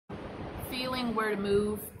feeling where to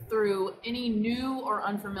move through any new or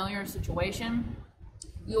unfamiliar situation.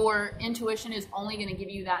 Your intuition is only going to give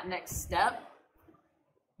you that next step.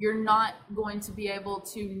 You're not going to be able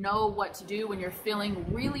to know what to do when you're feeling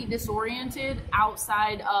really disoriented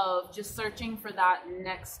outside of just searching for that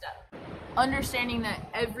next step. Understanding that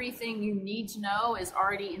everything you need to know is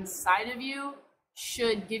already inside of you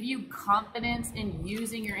should give you confidence in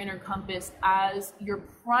using your inner compass as your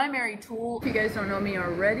primary tool. If you guys don't know me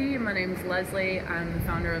already, my name is Leslie. I'm the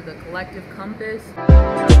founder of the Collective Compass.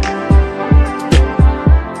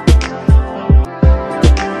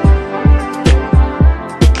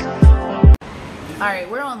 All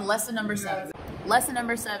right, we're on lesson number 7. Lesson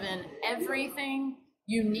number 7, everything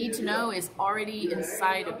you need to know is already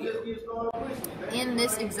inside of you. In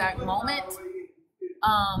this exact moment,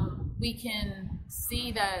 we can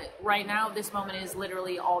see that right now, this moment is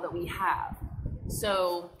literally all that we have.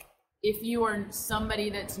 So if you are somebody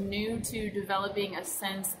that's new to developing a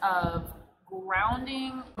sense of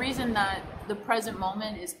grounding, the reason that the present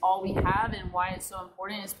moment is all we have and why it's so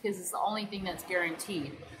important is because it's the only thing that's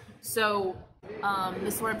guaranteed. So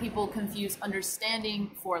this is where people confuse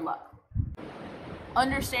understanding for luck.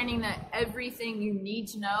 Understanding that everything you need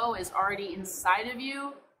to know is already inside of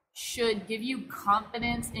you should give you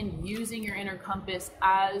confidence in using your inner compass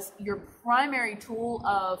as your primary tool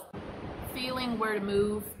of feeling where to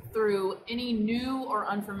move through any new or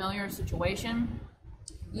unfamiliar situation.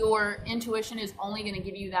 Your intuition is only going to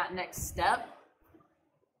give you that next step.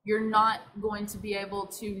 You're not going to be able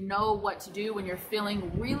to know what to do when you're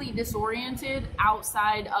feeling really disoriented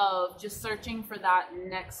outside of just searching for that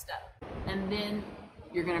next step. And then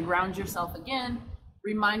you're going to ground yourself again,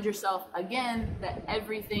 remind yourself again that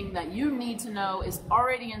everything that you need to know is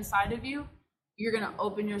already inside of you. You're going to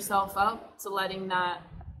open yourself up to letting that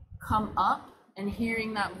come up and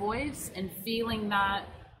hearing that voice and feeling that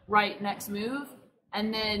right next move.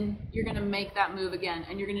 And then you're going to make that move again,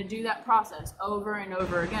 and you're going to do that process over and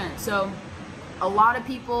over again. So a lot of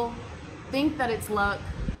people think that it's luck,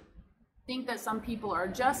 think that some people are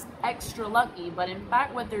just extra lucky, but in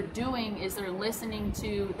fact what they're doing is they're listening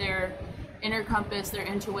to their inner compass, their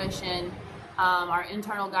intuition, our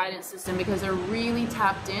internal guidance system, because they're really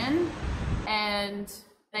tapped in and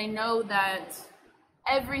they know that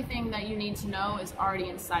everything that you need to know is already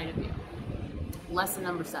inside of you. Lesson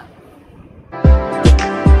number 7.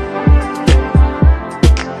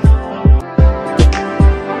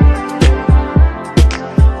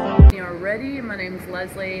 Already, my name is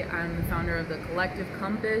Leslie. I'm the founder of the Collective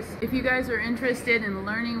Compass. If you guys are interested in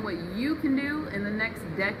learning what you can do in the next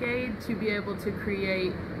decade to be able to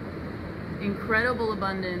create incredible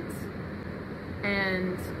abundance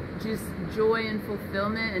and just joy and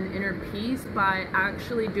fulfillment and inner peace by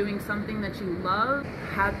actually doing something that you love,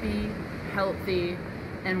 happy, healthy,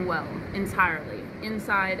 and well, entirely,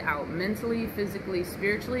 inside out, mentally, physically,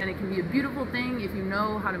 spiritually, and it can be a beautiful thing if you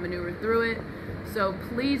know how to maneuver through it. So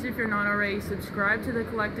please, if you're not already, subscribe to the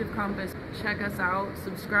Collective Compass, check us out,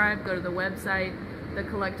 subscribe, go to the website,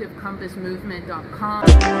 thecollectivecompassmovement.com.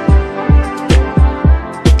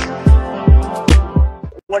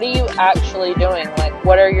 What are you actually doing? Like,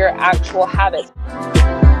 what are your actual habits?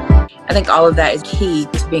 I think all of that is key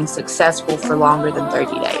to being successful for longer than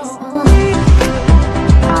 30 days.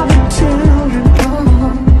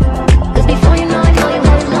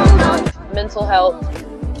 Mental health,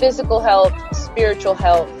 physical health, spiritual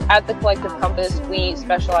health. At the Collective Compass, we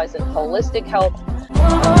specialize in holistic health.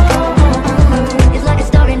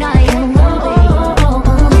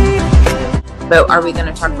 But are we going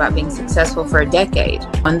to talk about being successful for a decade?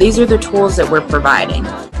 And these are the tools that we're providing.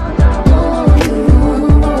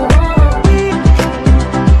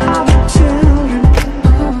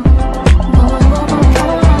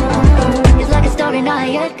 It's like a story not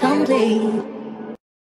yet complete.